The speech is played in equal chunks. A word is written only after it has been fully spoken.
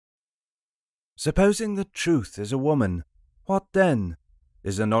Supposing that truth is a woman, what then?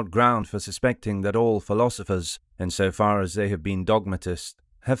 Is there not ground for suspecting that all philosophers, in so far as they have been dogmatists,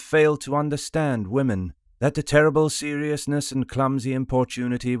 have failed to understand women, that the terrible seriousness and clumsy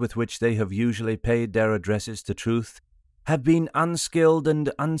importunity with which they have usually paid their addresses to truth have been unskilled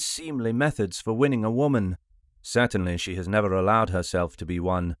and unseemly methods for winning a woman? Certainly she has never allowed herself to be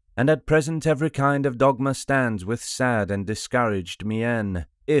won, and at present every kind of dogma stands with sad and discouraged mien,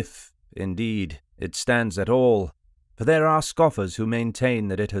 if, indeed, it stands at all. For there are scoffers who maintain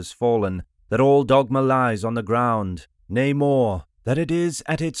that it has fallen, that all dogma lies on the ground, nay more, that it is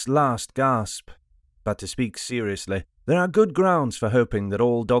at its last gasp. But to speak seriously, there are good grounds for hoping that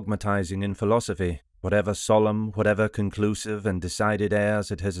all dogmatizing in philosophy, whatever solemn, whatever conclusive and decided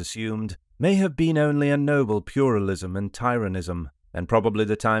airs it has assumed, may have been only a noble pluralism and tyrannism, and probably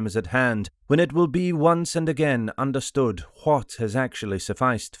the time is at hand when it will be once and again understood what has actually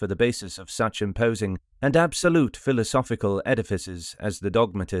sufficed for the basis of such imposing and absolute philosophical edifices as the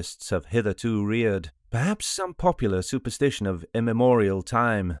dogmatists have hitherto reared. Perhaps some popular superstition of immemorial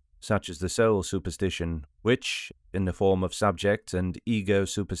time, such as the soul superstition, which, in the form of subject and ego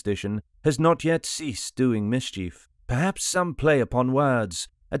superstition, has not yet ceased doing mischief. Perhaps some play upon words,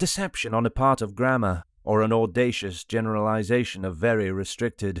 a deception on the part of grammar, or an audacious generalization of very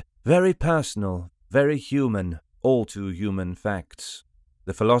restricted, very personal, very human, all too human facts.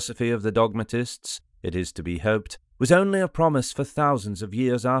 The philosophy of the dogmatists, it is to be hoped, was only a promise for thousands of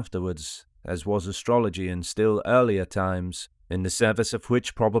years afterwards, as was astrology in still earlier times, in the service of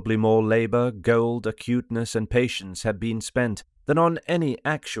which probably more labor, gold, acuteness, and patience have been spent than on any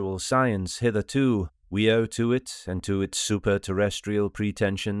actual science hitherto. We owe to it, and to its super-terrestrial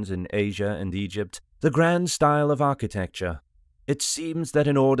pretensions in Asia and Egypt, the grand style of architecture. It seems that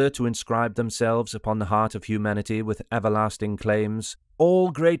in order to inscribe themselves upon the heart of humanity with everlasting claims, all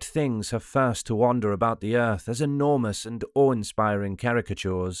great things have first to wander about the earth as enormous and awe-inspiring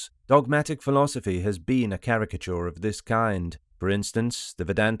caricatures. Dogmatic philosophy has been a caricature of this kind. For instance, the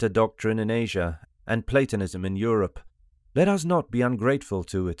Vedanta doctrine in Asia, and Platonism in Europe. Let us not be ungrateful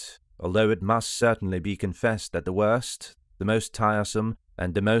to it, although it must certainly be confessed that the worst, the most tiresome,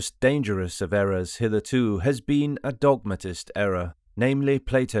 and the most dangerous of errors hitherto has been a dogmatist error, namely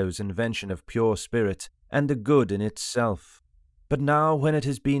Plato's invention of pure spirit and the good in itself. But now, when it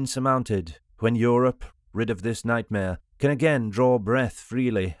has been surmounted, when Europe, rid of this nightmare, can again draw breath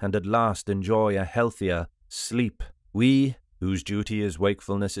freely and at last enjoy a healthier sleep, we, whose duty is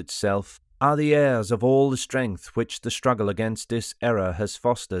wakefulness itself, are the heirs of all the strength which the struggle against this error has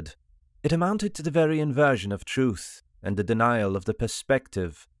fostered. It amounted to the very inversion of truth, and the denial of the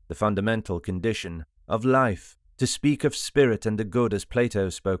perspective, the fundamental condition, of life, to speak of spirit and the good as Plato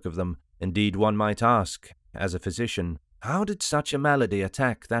spoke of them. Indeed, one might ask, as a physician, how did such a malady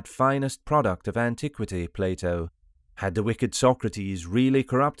attack that finest product of antiquity, Plato? Had the wicked Socrates really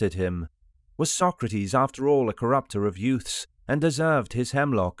corrupted him? Was Socrates after all a corrupter of youths, and deserved his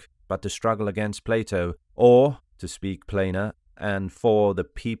hemlock, but to struggle against Plato, or, to speak plainer, and for the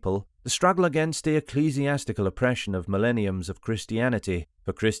people, the struggle against the ecclesiastical oppression of millenniums of Christianity,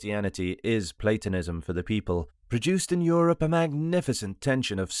 for Christianity is Platonism for the people, produced in Europe a magnificent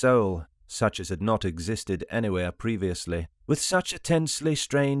tension of soul, such as had not existed anywhere previously. With such a tensely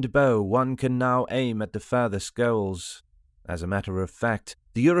strained bow one can now aim at the furthest goals. As a matter of fact,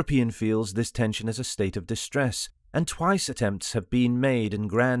 the European feels this tension as a state of distress, and twice attempts have been made in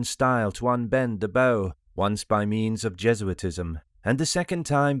grand style to unbend the bow, once by means of Jesuitism, and the second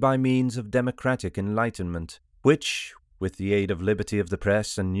time by means of democratic enlightenment, which, with the aid of liberty of the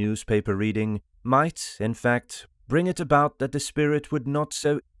press and newspaper reading, might, in fact, bring it about that the spirit would not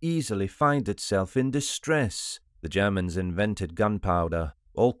so easily find itself in distress. The Germans invented gunpowder,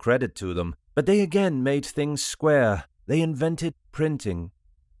 all credit to them, but they again made things square. They invented printing.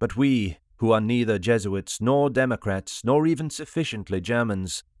 But we, who are neither Jesuits nor Democrats nor even sufficiently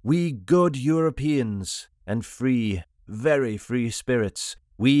Germans, we good Europeans, and free, very free spirits,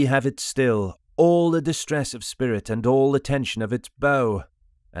 we have it still, all the distress of spirit and all the tension of its bow,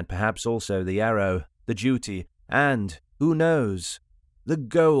 and perhaps also the arrow, the duty, and, who knows, the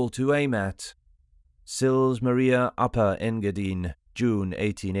goal to aim at. Sils Maria Upper Engadine, June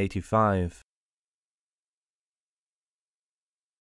 1885.